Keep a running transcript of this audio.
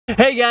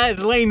Hey guys,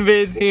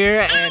 LaneVids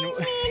here, and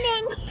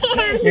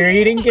you're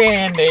eating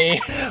candy.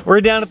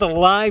 We're down at the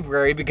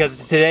library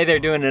because today they're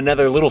doing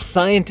another little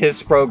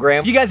scientist program.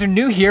 If you guys are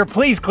new here,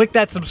 please click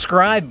that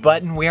subscribe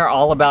button. We are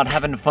all about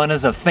having fun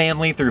as a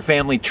family through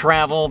family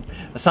travel,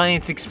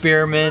 science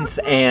experiments,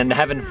 and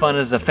having fun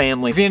as a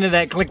family. If you're into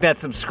that, click that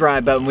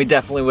subscribe button. We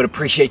definitely would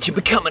appreciate you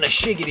becoming a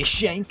shiggity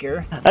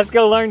shanker. Let's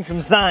go learn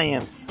some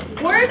science.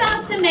 We're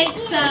about to make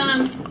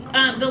some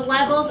the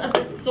levels of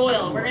the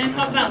soil. We're going to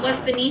talk about what's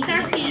beneath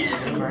our feet,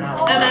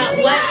 about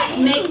what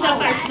makes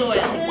up our soil.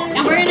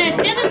 And we're going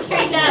to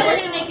demonstrate that. We're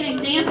going to make an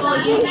example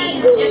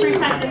using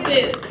different types of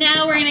food.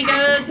 Now we're going to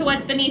go to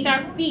what's beneath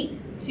our feet,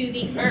 to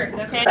the earth,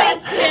 okay?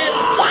 Chips,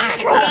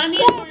 gummy worms,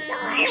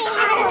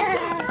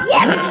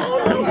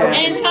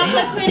 and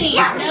chocolate pudding.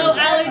 No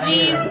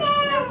allergies.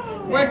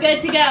 We're good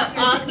to go.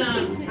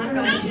 Awesome.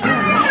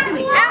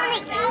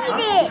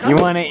 You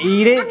want to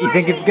eat it? You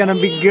think it's gonna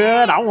be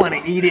good? I want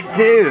to eat it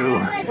too.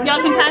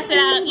 Y'all can pass it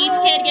out. Each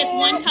kid gets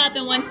 1 cup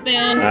and 1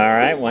 spoon. All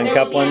right, 1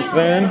 cup, 1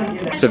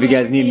 spoon. So if you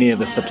guys need any of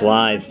the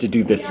supplies to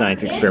do this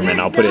science experiment,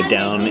 I'll put it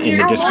down in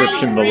the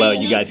description below.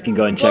 You guys can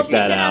go and check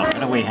that out. What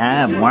do we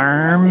have?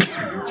 Worms,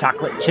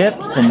 chocolate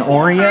chips, and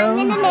Oreos.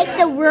 I'm gonna make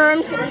the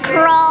worms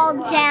crawl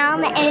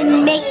down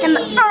and make them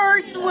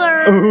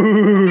earthworms.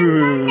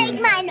 Ooh. I'm gonna make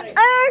mine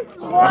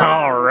earthworm.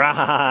 All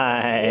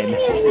right.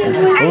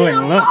 Ooh,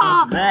 and look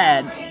what's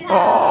that.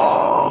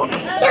 Oh.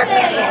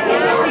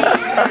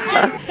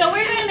 So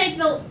we're going to make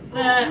the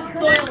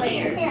soil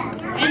layers.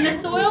 And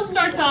the soil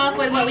starts off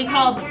with what we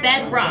call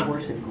bedrock.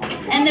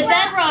 And the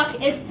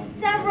bedrock is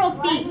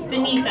several feet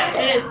beneath us.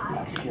 It is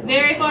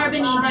very far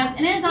beneath us,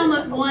 and it is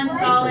almost one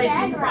solid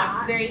piece of rock.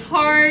 It's very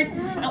hard.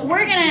 And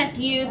we're going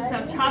to use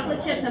some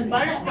chocolate chips and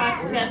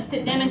butterscotch chips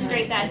to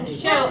demonstrate that, to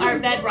show our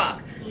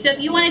bedrock. So if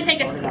you want to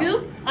take a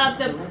scoop of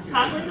the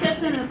chocolate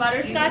chips and the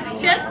butterscotch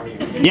chips.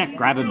 Yeah,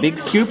 grab a big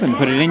scoop and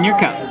put it in your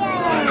cup.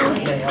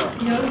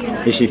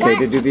 Did she say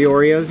to do the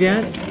Oreos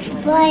yet?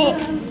 But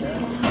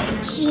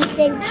she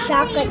said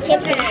chocolate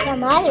chips and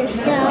some other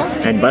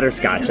stuff. And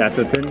butterscotch, that's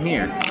what's in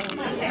here.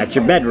 That's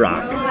your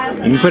bedrock.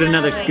 You can put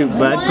another scoop,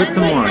 bud. Put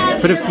some more.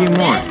 Put a few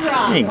more.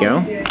 There you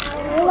go.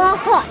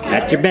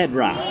 That's your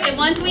bedrock. And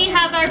once we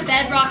have our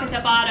bedrock at the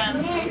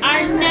bottom,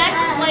 our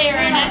next layer,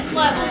 our next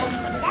level,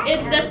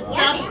 is the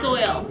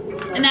subsoil.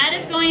 And that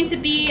is going to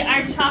be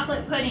our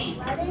chocolate pudding.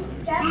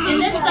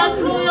 And this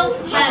subsoil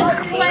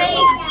has clay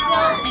and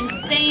silt and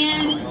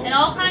sand and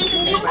all kinds of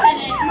things in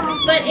it,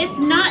 but it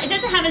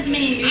doesn't have as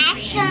many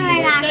nutrients. So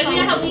you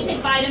know how we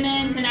take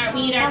vitamins and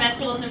we eat our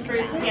vegetables and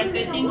fruits and we have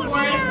good things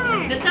for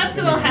it? The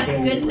subsoil has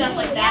good stuff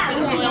like that for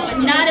the soil, but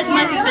not as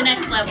much as the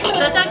next level. So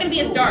it's not going to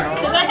be as dark.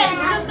 So go ahead and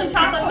scoop some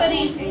chocolate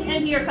pudding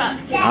into your cup.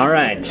 All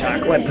right,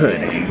 chocolate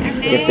pudding.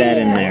 Get that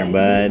in there,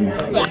 bud.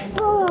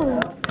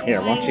 Here,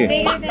 won't you?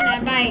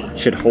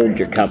 Should hold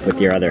your cup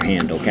with your other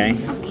hand, okay?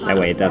 That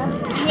way it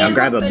doesn't. Now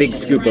grab a big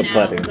scoop of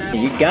pudding.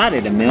 You got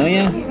it,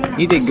 Amelia.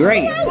 You did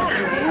great.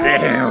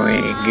 There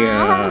we go.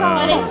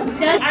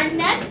 Our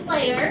next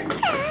layer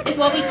is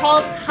what we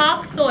call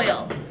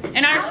topsoil.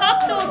 And our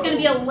topsoil is going to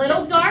be a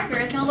little darker.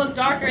 It's going to look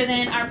darker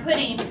than our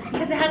pudding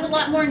because it has a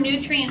lot more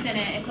nutrients in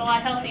it. It's a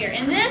lot healthier.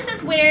 And this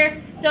is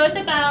where, so it's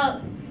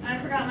about, I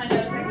forgot my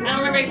notes. I don't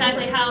remember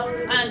exactly how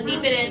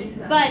deep it is,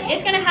 but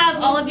it's going to have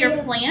all of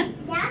your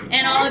plants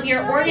and all of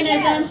your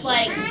organisms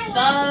like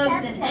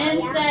bugs and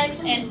insects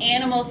and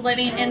animals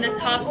living in the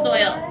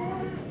topsoil.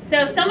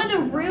 So some of the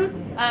roots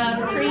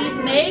of trees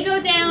may go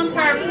down to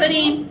our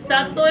pudding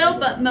subsoil,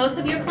 but most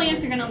of your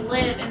plants are going to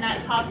live in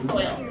that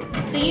topsoil.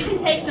 So you can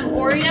take some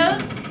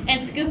Oreos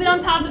and scoop it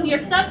on top of your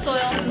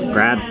subsoil.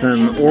 Grab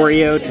some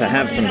Oreo to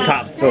have some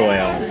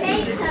topsoil.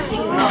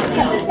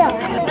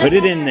 Put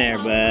it in there,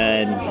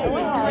 bud.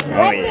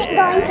 Oh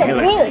yeah.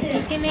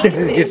 Look. This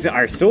is just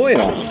our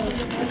soil.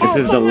 This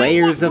is the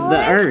layers of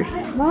the earth.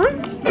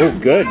 Oh,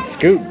 good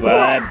scoop,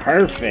 bud.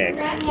 Perfect.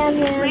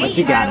 What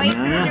you got,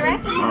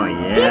 Amelia? Oh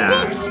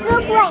yeah.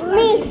 Scoop like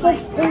me,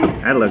 sister.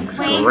 That looks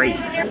great.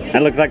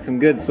 That looks like some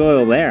good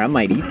soil there. I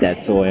might eat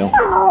that soil.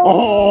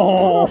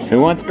 Oh, who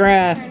wants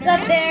grass?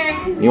 Up there.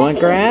 You want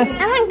grass?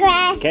 I want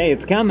grass. Okay,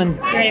 it's coming.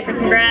 You ready for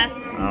some grass?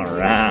 All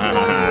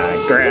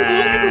right,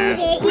 grass.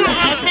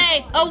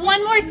 Okay. Oh,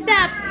 one more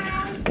step.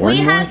 One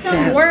we more have some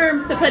step.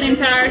 worms to put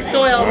into our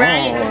soil,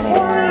 right?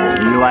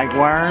 Oh, you like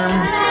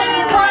worms?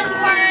 Add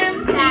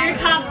 1 worm to your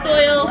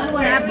topsoil.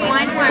 Add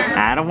 1 worm.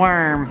 Add a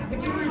worm.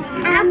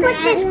 I'll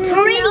put this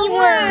pretty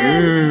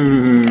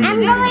worm. I'm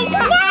going to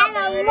add a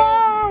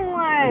long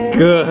worm.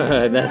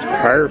 Good, that's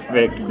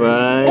perfect,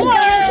 bud.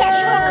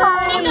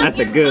 That's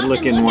a good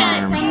looking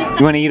worm.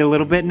 You want to eat a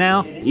little bit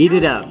now? Eat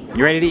it up.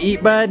 You ready to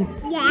eat, bud?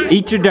 Yeah.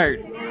 Eat your dirt.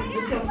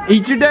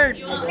 Eat your dirt.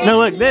 No,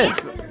 look, this.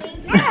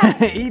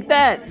 Eat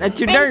that. That's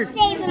your dirt. I'm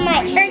saving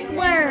my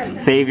earthworm.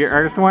 Save your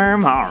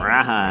earthworm? All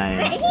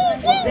right. He's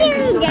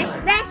eating the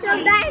special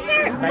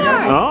dessert.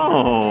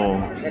 Oh.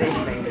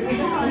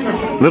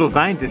 Little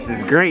scientist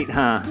is great,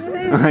 huh?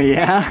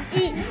 Yeah?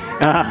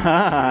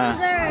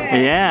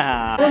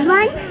 Yeah.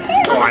 One,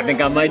 two. Oh, I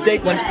think I might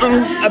take one.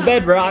 A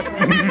bedrock.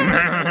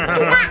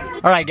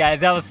 All right, guys,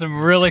 that was some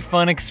really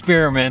fun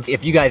experiments.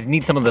 If you guys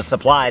need some of the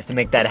supplies to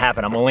make that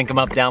happen, I'm gonna link them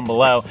up down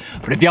below.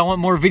 But if y'all want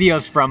more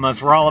videos from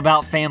us, we're all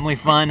about family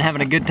fun,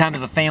 having a good time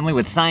as a family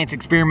with science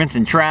experiments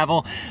and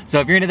travel. So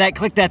if you're into that,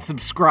 click that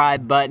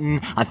subscribe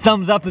button. A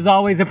thumbs up is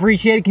always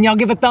appreciated. Can y'all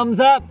give a thumbs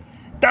up?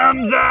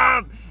 Thumbs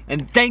up!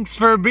 And thanks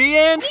for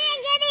being...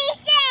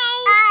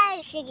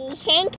 Shiggy Shank.